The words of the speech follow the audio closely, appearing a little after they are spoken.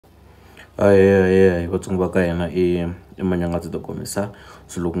Hi vatsongo va ka hina i Manyangatsi Dokomisa.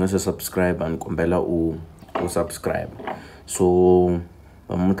 So loko nga se subscribe and kombela u subscribe. So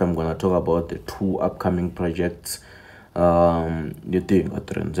namuntlha I'm gonna talk about the two upcoming projects leti hi nga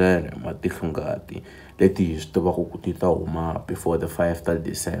ti rindzela matihlo ngati leti hi swi tivaka ku ti ta huma before the 5th of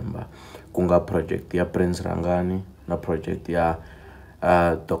December, ku nga project ya Prince Rhangani na project ya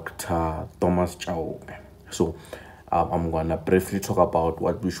Dr. Thomas Chauke. So I'm gonna briefly talk about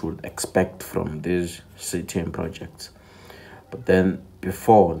what we should expect from these certain projects. But then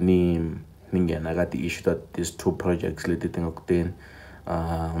before I got the issue that these two projects leti ti nga ku teni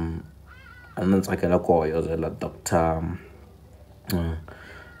a ndzi tsakela ku hoyozela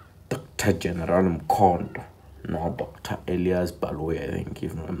Dr. General Muska, no Dr. Elias Baloyi, I think,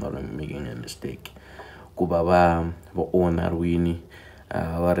 if I'm not making a mistake. Kuba va honor wini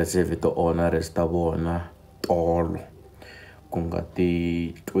va receive the honors ta vona tolo ku nga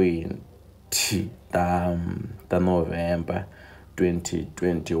ti 20 ta November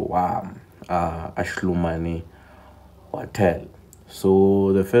 2021 a Xilumani Hotel.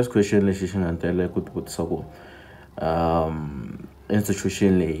 So the first question lexi xi nga tela ku ti vutisa ku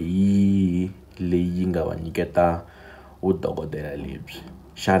institution leyi nga va nyiketa vudokodela lebyi,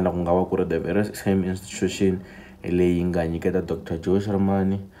 xana ku nga va ku ri the very same institution leyi nga nyiketa Dr. Joe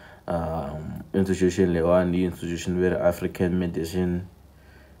Sharmani institution leyiwani institution very African Medicine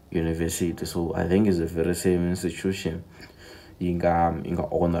University. So I think it's the very same institution yi nga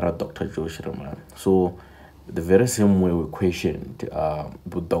honor Dr. Joe Sharmani. So the very same way we questioned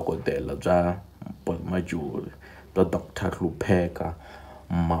vudokodela bya majuli bya Dr. Hlupheka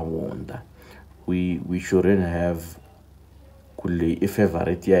Mawunda, we shouldn't have kule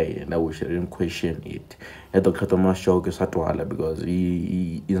favorite ya hina, we shouldn't question it. Dr. Thomas Chauke swa twala because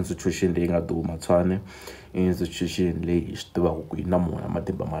i institution leyi nga duma tshwane, institution leyi swi tivaka ku yi na mona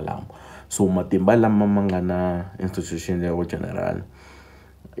matimba malamo. So matimba lama ma nga na institution leyi general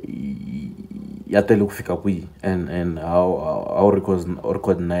ya tele ku fika kwihi, and how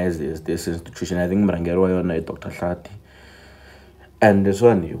recognize this institution. I think murhangeri wa yona i Dr. Hlati, and this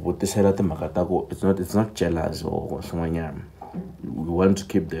one hi vutisela timhaka ta ku it's not jealous or swin'wanyana. We want to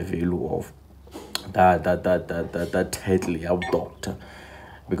keep the value of that title ya doctor,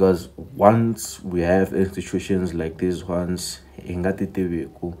 because once we have institutions like these ones hi nga ti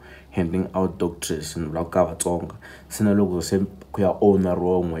tiviku handing out doctors ni vula ka vatsonga sina loko se ku ya owner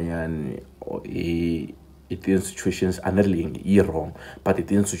wun'wanyani i ti-institutions a ni ri yi wrong, but i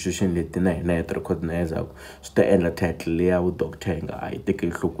ti-institution leti na hina hi ti recognize-aku swi ta endla title leyi ya vudoctor hi nga a yi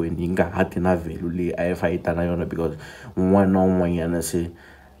tekeli enhlokweni, yi nga ha ti na value leyi a yi fa yi ta na yona, because un'wana na un'wanyana se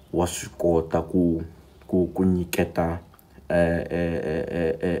wa swi kota ku nyiketa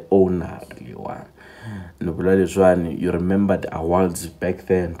owner leyiwani. Ni vula leswiwani, you remember the awards back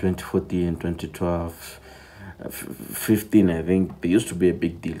then 2014, 2012, 15, I think they used to be a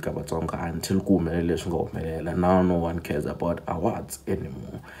big deal ka vatsonga until ku humelele leswi nga humelela. Now no one cares about awards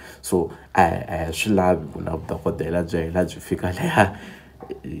anymore. So a swi lavi ku na vudokodela bya hina byi fika leha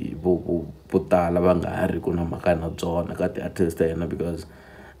vo tala va nga ha ri ku na mhaka na byona ka ti-artist ta hina, because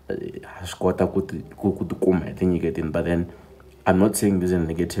ha swi kota ku ti kuma hi tinyiketini. But then I'm not saying this in a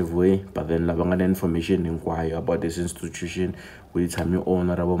negative way, but then lava nga na information hinkwayo about this institution ku yi tshame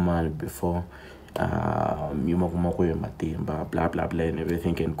owner ra mani before mi ma kuma ku hi matimba blah blah blah and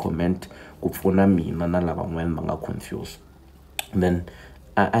everything, can comment ku pfuna mina na lava n'wana va nga confused. Then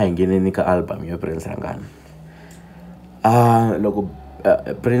a hi ngheneni ka album ya Prince Rhangani. Loko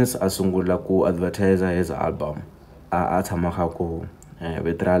Prince a sungula ku advertise his album a tshama kha ku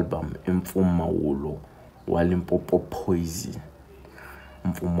vito ra album i mpfumawulo wa Limpopo Poison,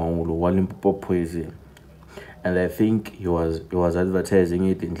 mpfumawulo wa Limpopo Poison. And I think he was advertising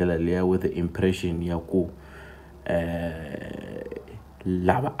it in ndlela with the impression ya ku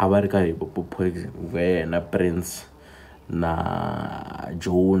lava a va ri ka Limpopo Poison wena Prince na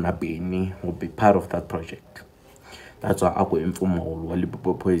Joe na Benny will be part of that project. That's why aku mpfumawulo wa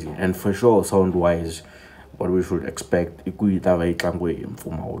Limpopo Poison. And for sure, sound wise, what we should expect i ku yi ta va yi tlangiwe hi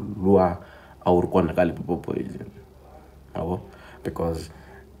mpfumawulo luwa a wu ri kona ka Limpopo Poison, because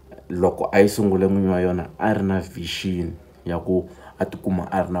loko a yi sungule n'winyi wa yona a ri na vision ya ku a tikuma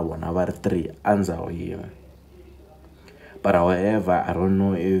a ri na vona va ri 3 a ndhawu yin'we. But however, I don't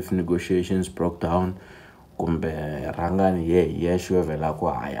know if negotiations broke down kumbe Rhangani ye sure vela ku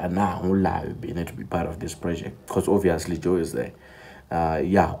a na ha n'wi lavi Benny to be part of this project, because obviously Joe is there.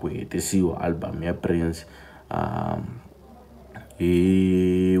 Ya ku hetisiwa album ya Prince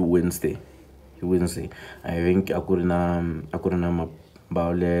hi Wednesday, I think a ku ri na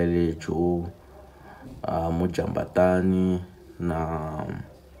Mabawulele, Joe, Mujambatani na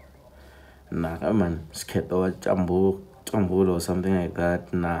na man skheto wa Cambulo or something like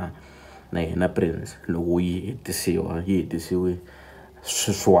that na yena Prince loko yi hetisiwe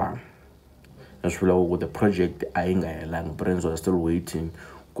sweswiwani leswi vulaka ku the project a yi nga helangi. Prince was still waiting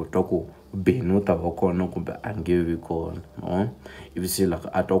ku twa ku Benny u ta va kona kumbe a nge vi kona no. Ivi se loko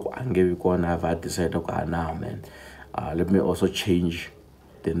a twa ku a nge vi kona a va a decide ku nah man, let me also change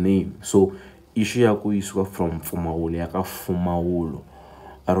the name. So issue ya ku yi suka from Mpfumawulo ya ka Fumawulo,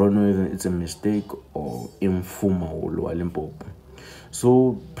 I don't know if it's a mistake or in Fumawulo wa Limpopo.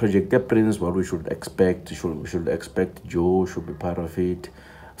 So project Prince, what we should expect, we should expect Joe should be part of it.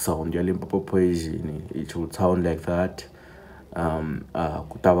 Sound ya Limpopo Poison, it should sound like that.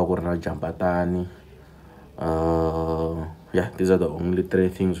 Kutava Kurana Jambatani. Yeah, these are the only three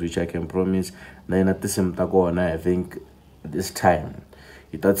things which I can promise. Then at the same time, I think this time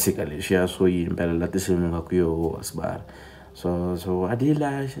itatshika leswiya swo yimbelela tinsimu nga ku yo asbar. So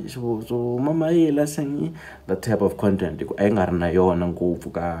adila so mama yela singing that type of content a yi nga ri na yona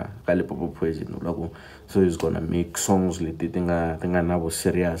ngopfu ka Limpopo Poison. Loko so he's gonna make songs leti ti nga na vo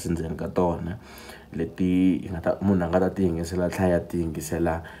serious ndzeni ka tona, leti munhu a nga ta ti yingisela tlhaya ti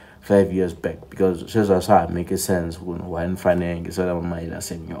yingisela 5 years back, because sweswo swa ha make sense ku why ni fanele yingisela mama yela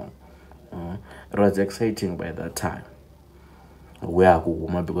singing. It was exciting by that time where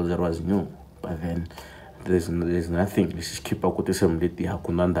because it was new, but then there's nothing. Let's just keep up with the same lady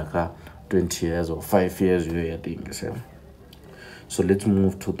hakunandaka 20 years or 5 years you think. So let's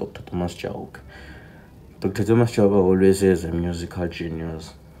move to Dr. Thomas Chauke. Dr. Thomas Chauke always is a musical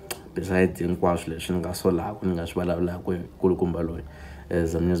genius. Besides in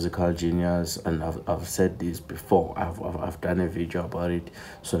as a musical genius, and I've said this before. I've done a video about it,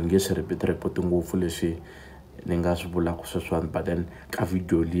 so I'm just repeating foolishly. But then ka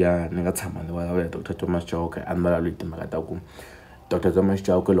video liya ni nga tshama ni vulavula Dr. Thomas Chauke and vulavula timhaka ta ku Dr. Thomas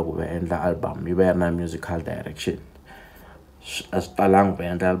Chauke loko va endla album yi va yi ri na musical direction. A swi talangi va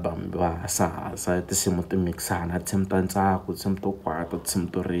endla album va hasahasa tinsimu ti mixana, tinsimu ta ntsako, tinsimu to kwata,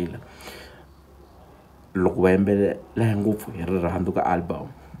 tinsimu to rila. Loko va yimbelela ngopfu hi rirhandzu ka album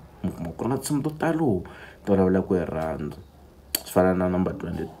mi kuma ku ri na tinsimu to talo to vulavula ku hi rirhandzu. Swi fana na number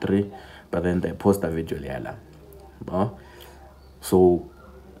 23, but then they post a video liya la. So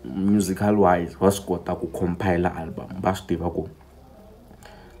musical wise va swi kota ku compile album, va swi tiva ku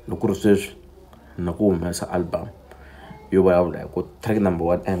loko ri sweswi na ku humesa album yo vulavula ku track number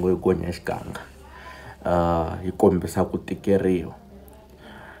 1 a yi ngo yi gonya xiganga, yi kombisa ku tikeriwa.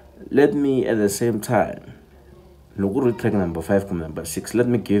 Let me at the same time, loko ri track number 5 kumbe number 6, let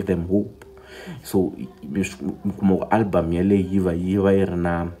me give them hope. So album yaleyo yi va yi ri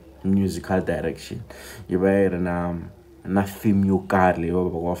na musical direction, yi va yi ri na theme yo karhi leyi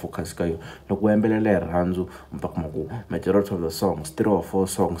va focus ka yona. Loko va yimbelela hi rirhandzu mi ta kuma ku majority of the songs, 3 or 4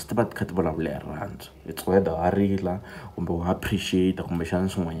 songs ti va ti kha ti vulavula hi rirhandzu. It's whether wa rila kumbe wa appreciate kumbexana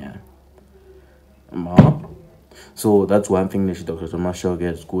swin'wanyana. So that's one thing that Dr. Thomas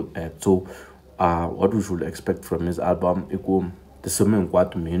Chauke is good at. So what we should expect from his album i ku tinsimu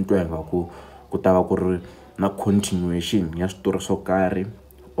hinkwato mi hi twa ingaku ku ta va ku ri na continuation ya switori swo karhi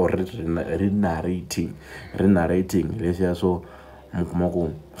or narrating leswiya swo mi kuma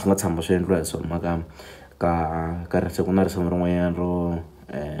ku swi nga tshama swi endliwa hi swona. Ka ku na risimu rin'wanyana ro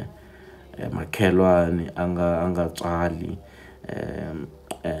makhelwani a nga tswali,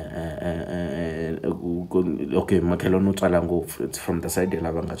 okay, makhelwani u tswala ngopfu, it's from the side ya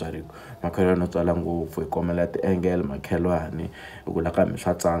lava nga tswariku. Makhelwani u tswala ngopfu hi komela ti-angle makhelwani hi ku la ka mi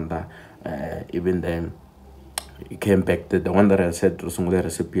swa tsandza. Even then he came back to the one that I said ro sungula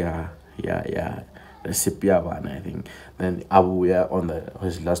recipe ya vana, I think. Then avuya on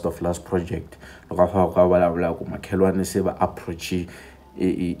his last project loko a faka ka vulavula ku makhelwani se va approach i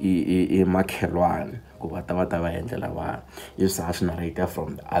makhelwani ku va ta va endlela vana, yi sa swi narrator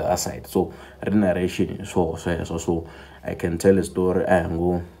from the other side. So narration hi sweswo. So I can tell a story a hi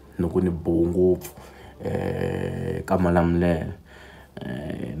ngo loko ni bohe ngopfu ka Malamulele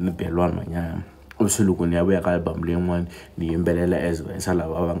ni belwani manyana. Also loko ni ya vuya ka album leyin'wana ni yimbelela as va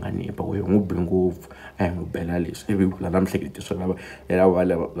lava va nga ni ba ku hi n'wi be ngopfu a hi n'wi bela leswi ivi la na mihleketi swo lava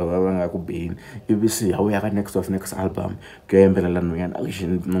va nga ku beni. Ivi se ya vuya ka next album ku ya yimbelela nhwanyana ni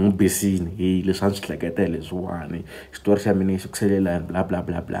n'wi besini hi leswi a ni swi hleketa hi leswiwani, xitori xa mina xi ku selela bla bla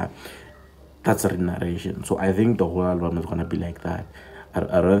bla bla. That's a narration. So I think the whole album is gonna be like that. I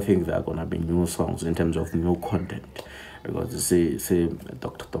don't think there are gonna be new songs in terms of new content, because say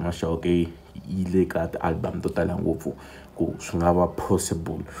Dr. Thomas Chauke ile ka album to tala ngopfu ku swi nga va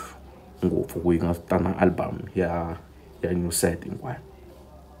possible ngopfu ku yi nga tana album ya new set hinkwayo.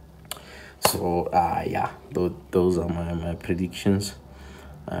 So yeah, those are my predictions.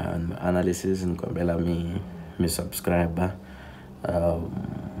 analysis ni kombela mi subscriber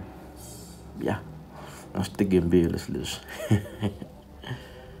yeah a swi tiki mbilu swi leswi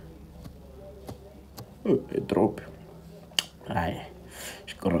drop hayi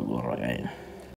xikorokoro ka yena.